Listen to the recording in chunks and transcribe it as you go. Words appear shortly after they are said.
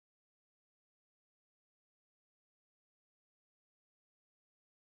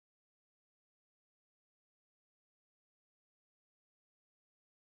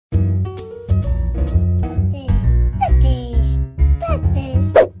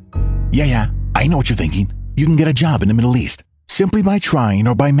Yeah, I know what you're thinking. You can get a job in the Middle East simply by trying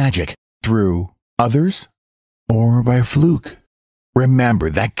or by magic, through others, or by fluke. Remember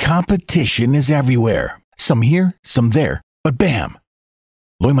that competition is everywhere. Some here, some there, but bam!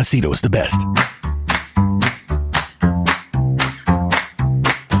 Loy Machedo is the best.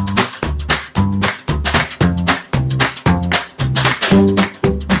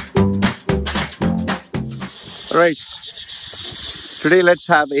 All right. Today let's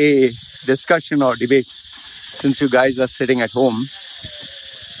have a discussion or debate, since you guys are sitting at home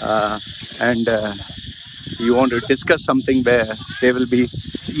and you want to discuss something where there will be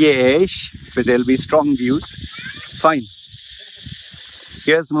but there will be strong views. Fine.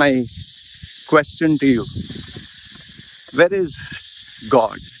 Here's my question to you. Where is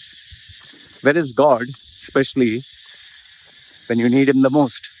God? Where is God, especially when you need Him the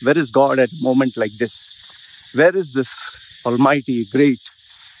most? Where is God at a moment like this? Where is this almighty, great,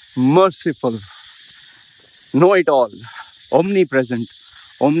 merciful, know-it-all, omnipresent,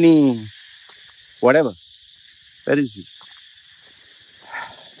 whatever? Where is He?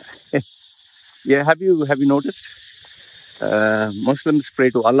 Yeah, have you noticed? Muslims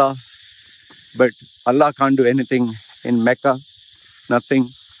pray to Allah, but Allah can't do anything in Mecca. Nothing.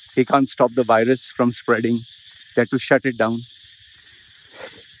 He can't stop the virus from spreading. They had to shut it down.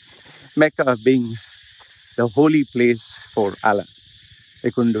 Mecca being the holy place for Allah, they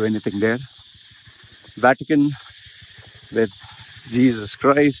couldn't do anything there. Vatican with Jesus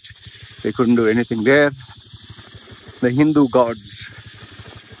Christ, they couldn't do anything there. The Hindu gods,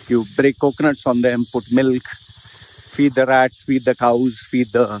 you break coconuts on them, put milk, feed the rats, feed the cows,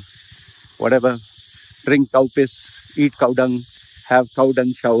 feed the whatever, drink cow piss, eat cow dung, have cow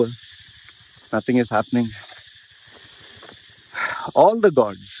dung shower. Nothing is happening. All the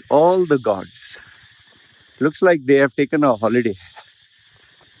gods, looks like they have taken a holiday.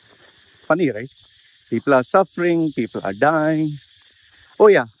 Funny, right? People are suffering, people are dying. Oh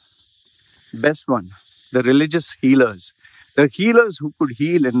yeah, best one, the religious healers. The healers who could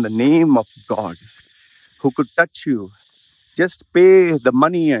heal in the name of God, who could touch you. Just pay the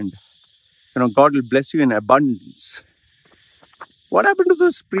money and, God will bless you in abundance. What happened to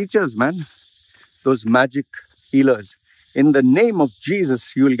those preachers, man? Those magic healers. In the name of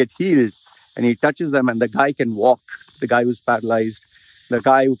Jesus, you will get healed. And he touches them and the guy can walk. The guy who's paralyzed. The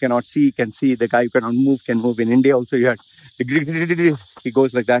guy who cannot see can see. The guy who cannot move can move. In India also you had, he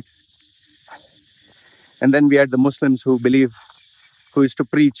goes like that. And then we had the Muslims who used to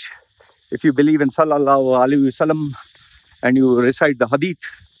preach. If you believe in Sallallahu Alaihi Wasallam and you recite the Hadith,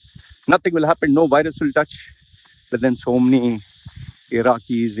 nothing will happen, no virus will touch. But then so many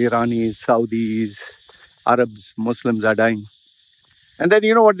Iraqis, Iranis, Saudis, Arabs, Muslims are dying. And then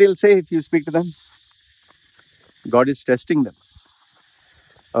you know what they'll say if you speak to them? God is testing them.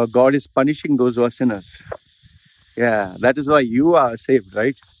 Or God is punishing those who are sinners. Yeah, that is why you are saved,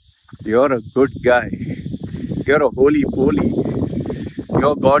 right? You're a good guy. You're a holy poly.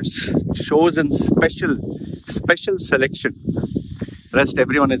 You're God's chosen special selection. Rest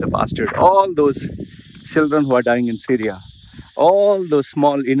everyone is a bastard. All those children who are dying in Syria, all those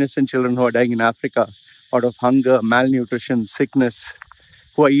small innocent children who are dying in Africa out of hunger, malnutrition, sickness,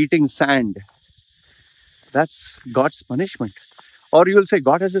 who are eating sand, that's God's punishment. Or you will say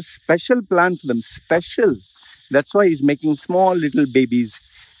God has a special plan for them. Special. That's why He's making small little babies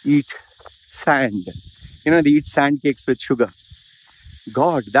eat sand. They eat sand cakes with sugar.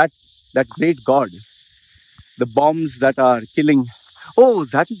 God, that great God, the bombs that are killing, oh,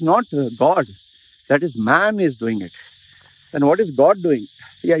 that is not God. That is man is doing it. Then what is God doing?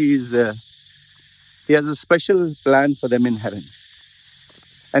 Yeah, He has a special plan for them in heaven.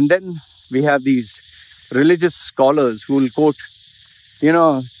 And then we have these religious scholars who will quote,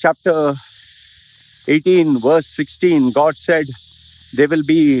 chapter 18, verse 16, God said, there will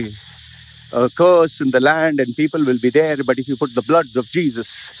be a curse in the land and people will be there, but if you put the blood of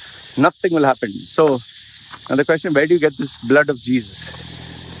Jesus, nothing will happen. So, and the question, where do you get this blood of Jesus?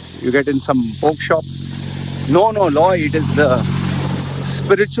 You get in some pork shop? No, Loy, it is the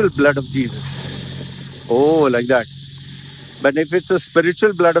spiritual blood of Jesus. Oh, like that. But if it's a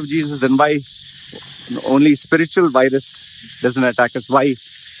spiritual blood of Jesus, then why only spiritual virus doesn't attack us? Why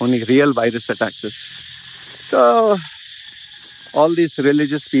only real virus attacks us? So, all these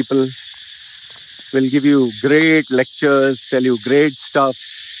religious people will give you great lectures, tell you great stuff,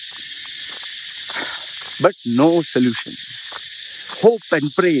 but no solution. Hope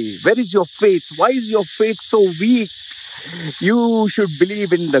and pray. Where is your faith? Why is your faith so weak? You should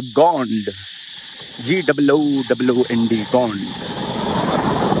believe in the God. G-O-O-N-D, God.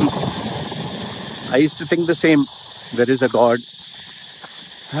 I used to think the same. There is a God.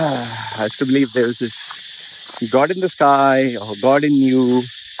 I used to believe there was this God in the sky, or God in you,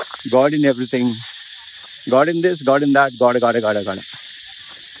 God in everything, God in this, God in that, God.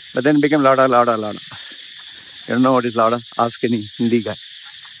 But then it became louder. You don't know what is louder? Ask any Hindi guy.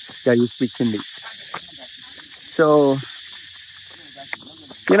 Yeah, he speaks Hindi. So,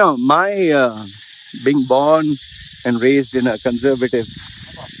 my being born and raised in a conservative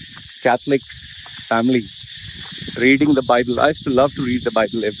Catholic family, reading the Bible. I used to love to read the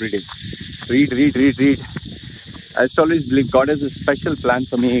Bible every day. Read. I used to always believe God has a special plan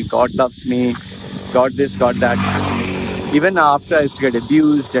for me. God loves me. God this, God that. Even after I used to get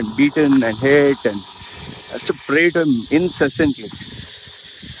abused and beaten and hit, and I used to pray to Him incessantly.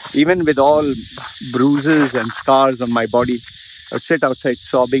 Even with all bruises and scars on my body, I would sit outside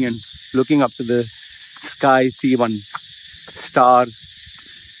sobbing and looking up to the sky, see one star.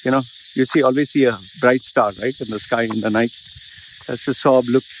 You always see a bright star, right, in the sky in the night. I used to sob,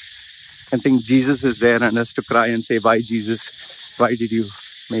 look, and think Jesus is there, and I used to cry and say, why Jesus? Why did you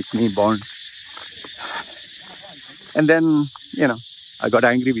make me born? And then, I got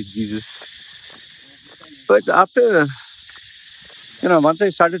angry with Jesus. But after, once I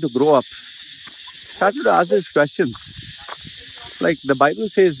started to grow up, started to ask these questions. Like the Bible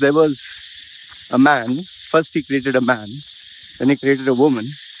says there was a man. First He created a man. Then He created a woman.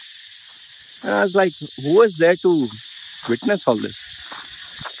 And I was like, who was there to witness all this?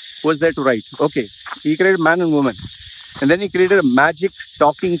 Who was there to write? Okay, He created man and woman. And then He created a magic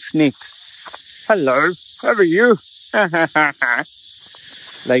talking snake. Hello, how are you?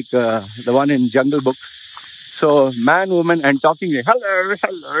 Like the one in Jungle Book. So man, woman, and talking snake.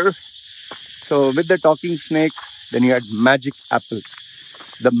 Hello. So with the talking snake, then you had magic apple.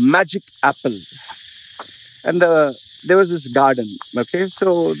 The magic apple. And there was this garden. Okay,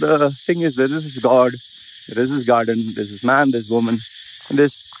 so the thing is, there is this God, there is this garden, there's this man, this woman, and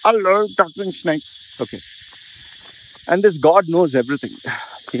this hello talking snake. Okay. And this God knows everything.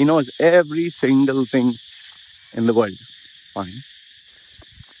 He knows every single thing in the world. Fine.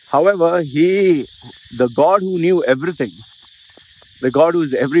 However, the God who knew everything, the God who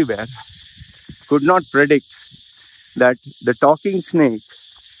is everywhere, could not predict that the talking snake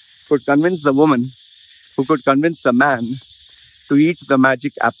could convince the woman, who could convince the man to eat the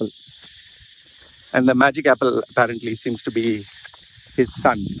magic apple. And the magic apple apparently seems to be his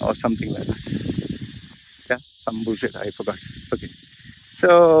son or something like that. Yeah, some bullshit, I forgot. Okay.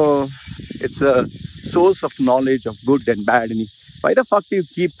 So it's a source of knowledge of good and bad. And why the fuck do you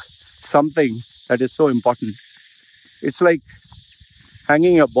keep something that is so important? It's like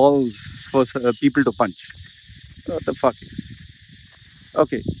hanging your balls for people to punch. What the fuck?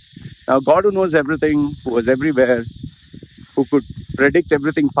 Okay. Now God who knows everything, who was everywhere, who could predict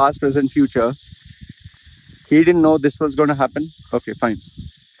everything past, present, future, He didn't know this was going to happen. Okay, fine.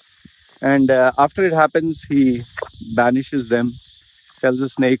 And after it happens, He banishes them, tells the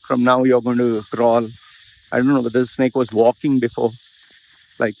snake, from now you're going to crawl. I don't know whether the snake was walking before,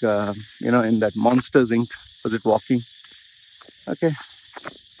 like, in that Monsters Inc. Was it walking? Okay.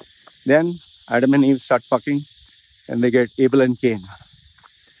 Then Adam and Eve start fucking, and they get Abel and Cain.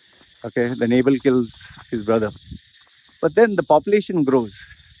 Okay, then Abel kills his brother. But then the population grows.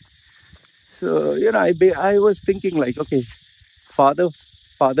 So, I was thinking like, okay, father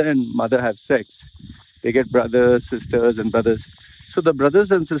and mother have sex. They get brothers, sisters, and brothers. So the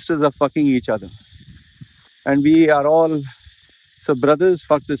brothers and sisters are fucking each other. And we are all, so brothers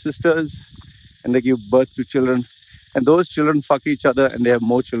fuck the sisters and they give birth to children. And those children fuck each other and they have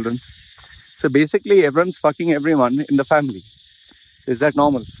more children. So basically everyone's fucking everyone in the family. Is that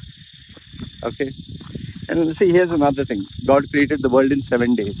normal? Okay. And see, here's another thing. God created the world in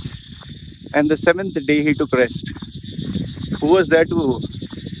 7 days. And the 7th day He took rest. Who was there to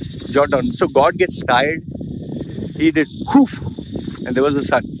jot down? So God gets tired. He did poof, and there was the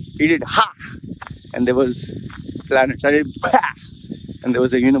sun. He did ha, and there was planets. I did pa, and there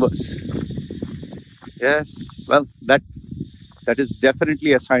was a universe. Yeah, well, that is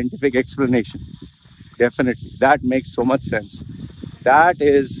definitely a scientific explanation. Definitely. That makes so much sense. That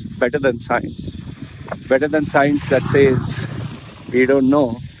is better than science. Better than science that says we don't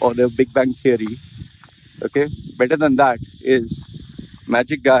know, or the Big Bang Theory. Okay? Better than that is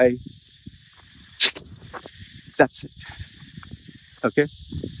magic guy. That's it. Okay?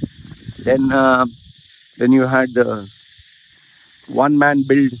 Then you had the one man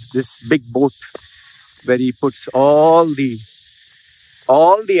build this big boat where he puts all the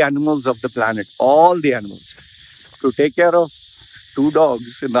animals of the planet, all the animals, to take care of 2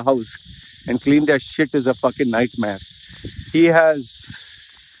 dogs in the house and clean their shit is a fucking nightmare. He has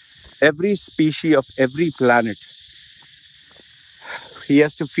every species of every planet. He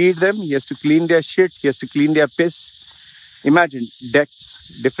has to feed them. He has to clean their shit. He has to clean their piss. Imagine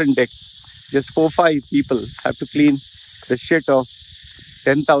decks, different decks. Just 4-5 people have to clean the shit of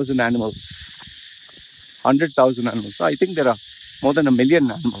 10,000 animals, 100,000 animals. So I think there are more than 1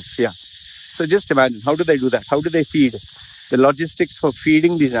 million animals. Yeah. So just imagine, how do they do that? How do they feed? The logistics for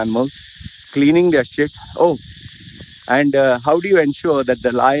feeding these animals, cleaning their shit. Oh, and how do you ensure that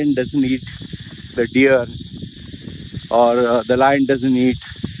the lion doesn't eat the deer, or the lion doesn't eat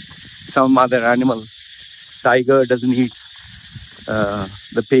some other animal? Tiger doesn't eat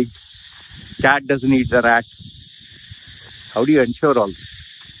the pig. Cat doesn't eat the rat. How do you ensure all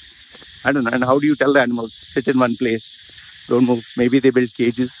this? I don't know. And how do you tell the animals, sit in one place, don't move? Maybe they build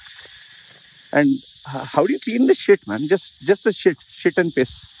cages. And how do you clean the shit, man? Just the shit and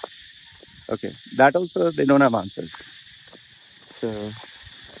piss. Okay, that also they don't have answers. So,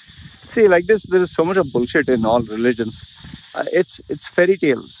 see, like this, there is so much of bullshit in all religions. It's fairy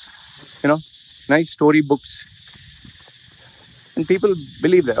tales, nice story books. And people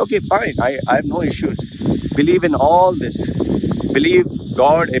believe that. Okay, fine, I have no issues. Believe in all this. Believe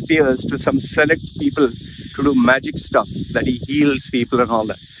God appears to some select people to do magic stuff, that he heals people and all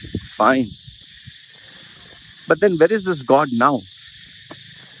that. Fine. But then where is this God now?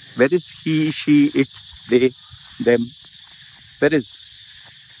 Where is he, she, it, they, them? Where is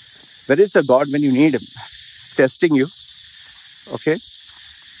the God when you need him? Testing you. Okay.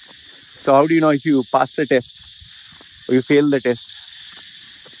 So how do you know if you pass the test or you fail the test?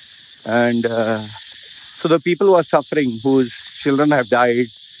 And so the people who are suffering, whose children have died,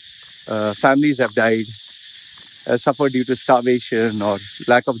 families have died, suffered due to starvation or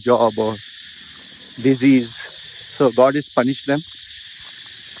lack of job or disease. So God has punished them.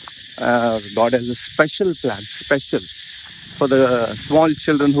 God has a special plan, for the small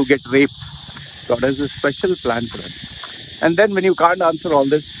children who get raped. God has a special plan for them. And then when you can't answer all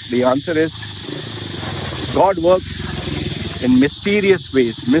this, the answer is God works in mysterious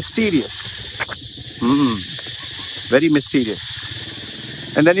ways. Mysterious. Very mysterious.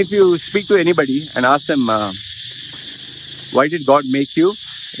 And then if you speak to anybody and ask them, why did God make you?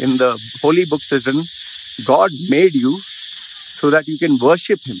 In the holy books written, God made you so that you can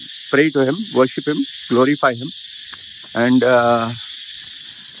worship him, pray to him, worship him, glorify him. And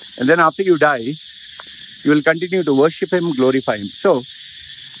then after you die, you will continue to worship him, glorify him. So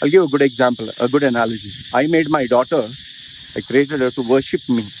I'll give a good example, a good analogy. I made my daughter, I created her to worship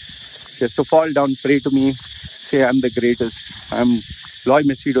me. She has to fall down, pray to me, say I'm the greatest. Loy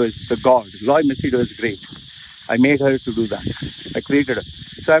Machedo is the God. Loy Machedo is great. I made her to do that. I created her.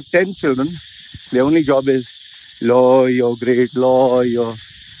 So I have 10 children. Their only job is, Loy, you're great. Loy, you're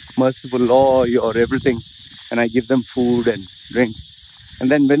merciful. Loy, you're everything. And I give them food and drink. And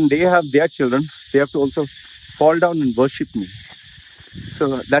then when they have their children, they have to also fall down and worship me.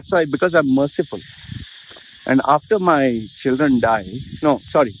 So that's why, because I'm merciful. And after my children die,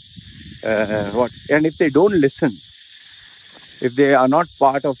 and if they don't listen, if they are not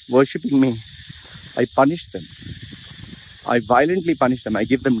part of worshipping me, I punish them. I violently punish them. I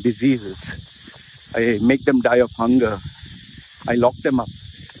give them diseases. I make them die of hunger. I lock them up.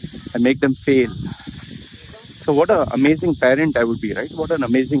 I make them fail. So what an amazing parent I would be, right? What an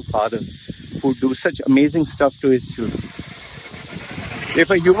amazing father who would do such amazing stuff to his children. If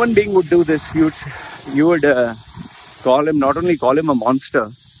a human being would do this, you would not only call him a monster,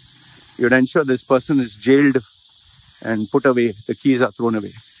 you would ensure this person is jailed and put away. The keys are thrown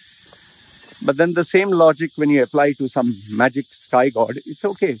away. But then the same logic, when you apply to some magic sky god, it's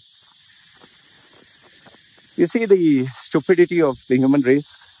okay. You see the stupidity of the human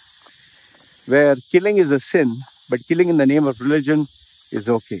race, where killing is a sin, but killing in the name of religion is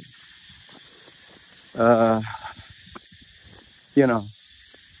okay.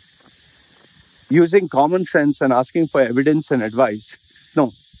 Using common sense and asking for evidence and advice.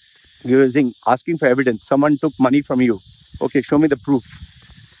 No, asking for evidence. Someone took money from you. Okay, show me the proof.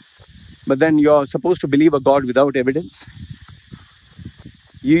 But then you're supposed to believe a God without evidence.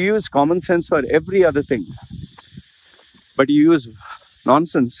 You use common sense for every other thing, but you use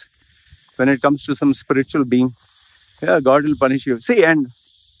nonsense when it comes to some spiritual being. Yeah, God will punish you. See, and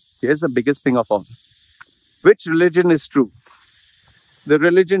here's the biggest thing of all. Which religion is true? The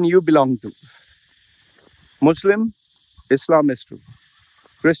religion you belong to. Muslim, Islam is true.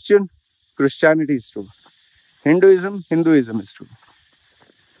 Christian, Christianity is true. Hinduism is true.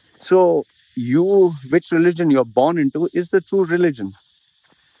 So which religion you're born into is the true religion.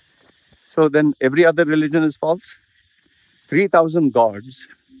 So then every other religion is false. 3,000 gods,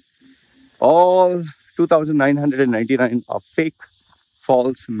 all 2,999 are fake,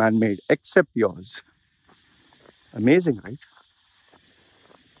 false, man-made, except yours. Amazing, right?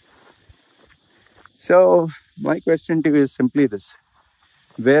 So my question to you is simply this.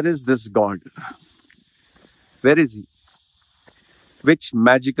 Where is this God? Where is he? Which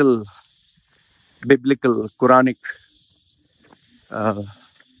magical, biblical, Quranic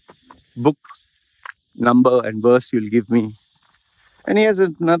book, number and verse you'll give me? And here's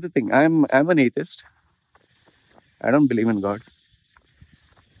another thing. I'm an atheist. I don't believe in God.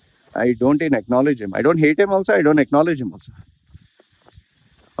 I don't even acknowledge him. I don't hate him also. I don't acknowledge him also.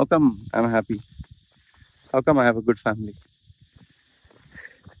 How come I'm happy? How come I have a good family?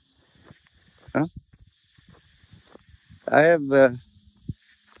 Huh? I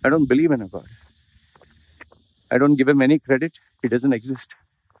don't believe in a God. I don't give him any credit. He doesn't exist.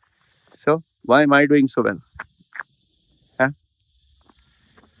 So why am I doing so well? Huh?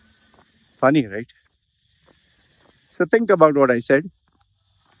 Funny, right? So think about what I said.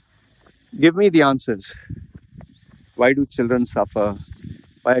 Give me the answers. Why do children suffer?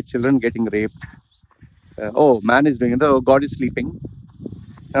 Why are children getting raped? Man is doing it. Oh, God is sleeping.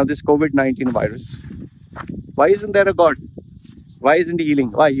 Now this COVID-19 virus. Why isn't there a God? Why isn't he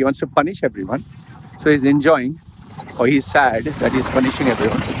healing? Why? He wants to punish everyone. So he's enjoying, or he's sad that he's punishing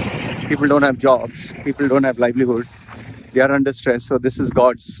everyone. People don't have jobs. People don't have livelihood. They are under stress. So this is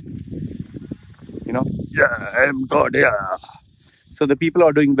God's, yeah, I am God, yeah. So the people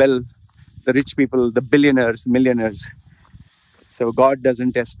are doing well. The rich people, the billionaires, millionaires. So God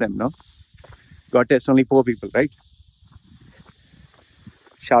doesn't test them, no? God tests only poor people, right?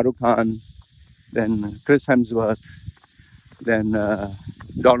 Shah Rukh Khan, then Chris Hemsworth, then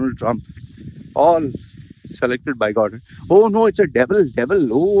Donald Trump, all selected by God. Oh no, it's a devil.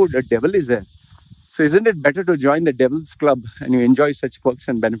 Oh, the devil is there. So isn't it better to join the devil's club and you enjoy such perks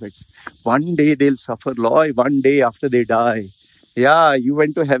and benefits? One day they'll suffer, Loy, one day after they die. Yeah, you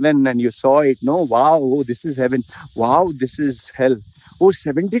went to heaven and you saw it. No, wow, oh, this is heaven. Wow, this is hell. Oh,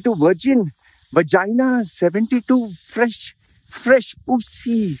 72 virgin vagina, 72 fresh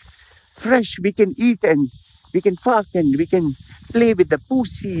pussy. Fresh, we can eat and we can fuck and we can play with the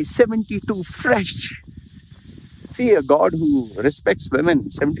pussy, 72 fresh. See, a God who respects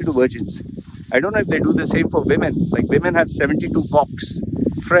women, 72 virgins. I don't know if they do the same for women. Like women have 72 cocks,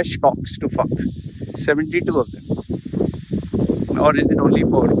 fresh cocks to fuck. 72 of them. Or is it only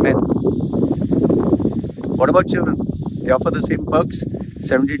for men? What about children? They offer the same perks,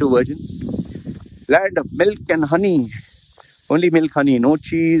 72 virgins. Land of milk and honey. Only milk, honey, no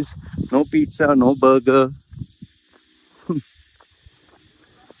cheese, no pizza, no burger.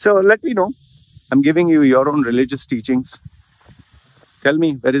 So let me know. I'm giving you your own religious teachings. Tell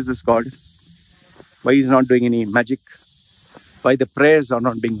me, where is this God? Why he's not doing any magic? Why the prayers are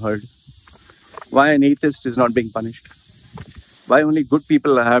not being heard? Why an atheist is not being punished? Why only good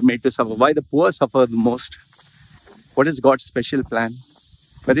people are made to suffer? Why the poor suffer the most? What is God's special plan?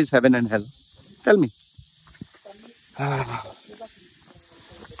 Where is heaven and hell? Tell me.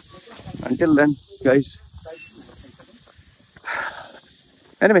 Until then, guys.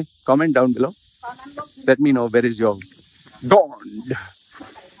 Anyway, comment down below. Let me know where is your God.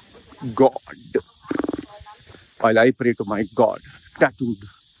 While I pray to my God, tattooed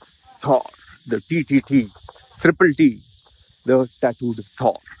Thor, the TTT, triple T, the tattooed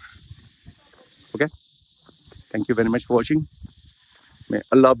Thor. Okay? Thank you very much for watching. May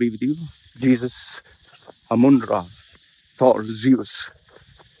Allah be with you. Jesus, Amun-Ra, Thor, Zeus,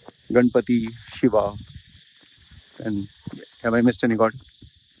 Ganpati, Shiva, and have I missed any God?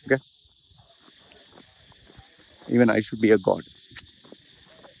 Okay? Even I should be a God.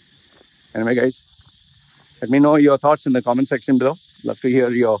 Anyway, guys, let me know your thoughts in the comment section below. Love to hear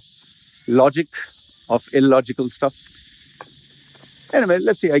your logic of illogical stuff. Anyway,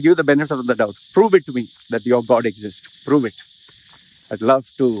 let's see. I give you the benefit of the doubt. Prove it to me that your God exists. Prove it. I'd love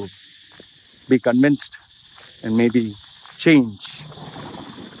to be convinced and maybe change.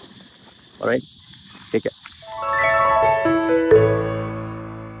 All right? Take care.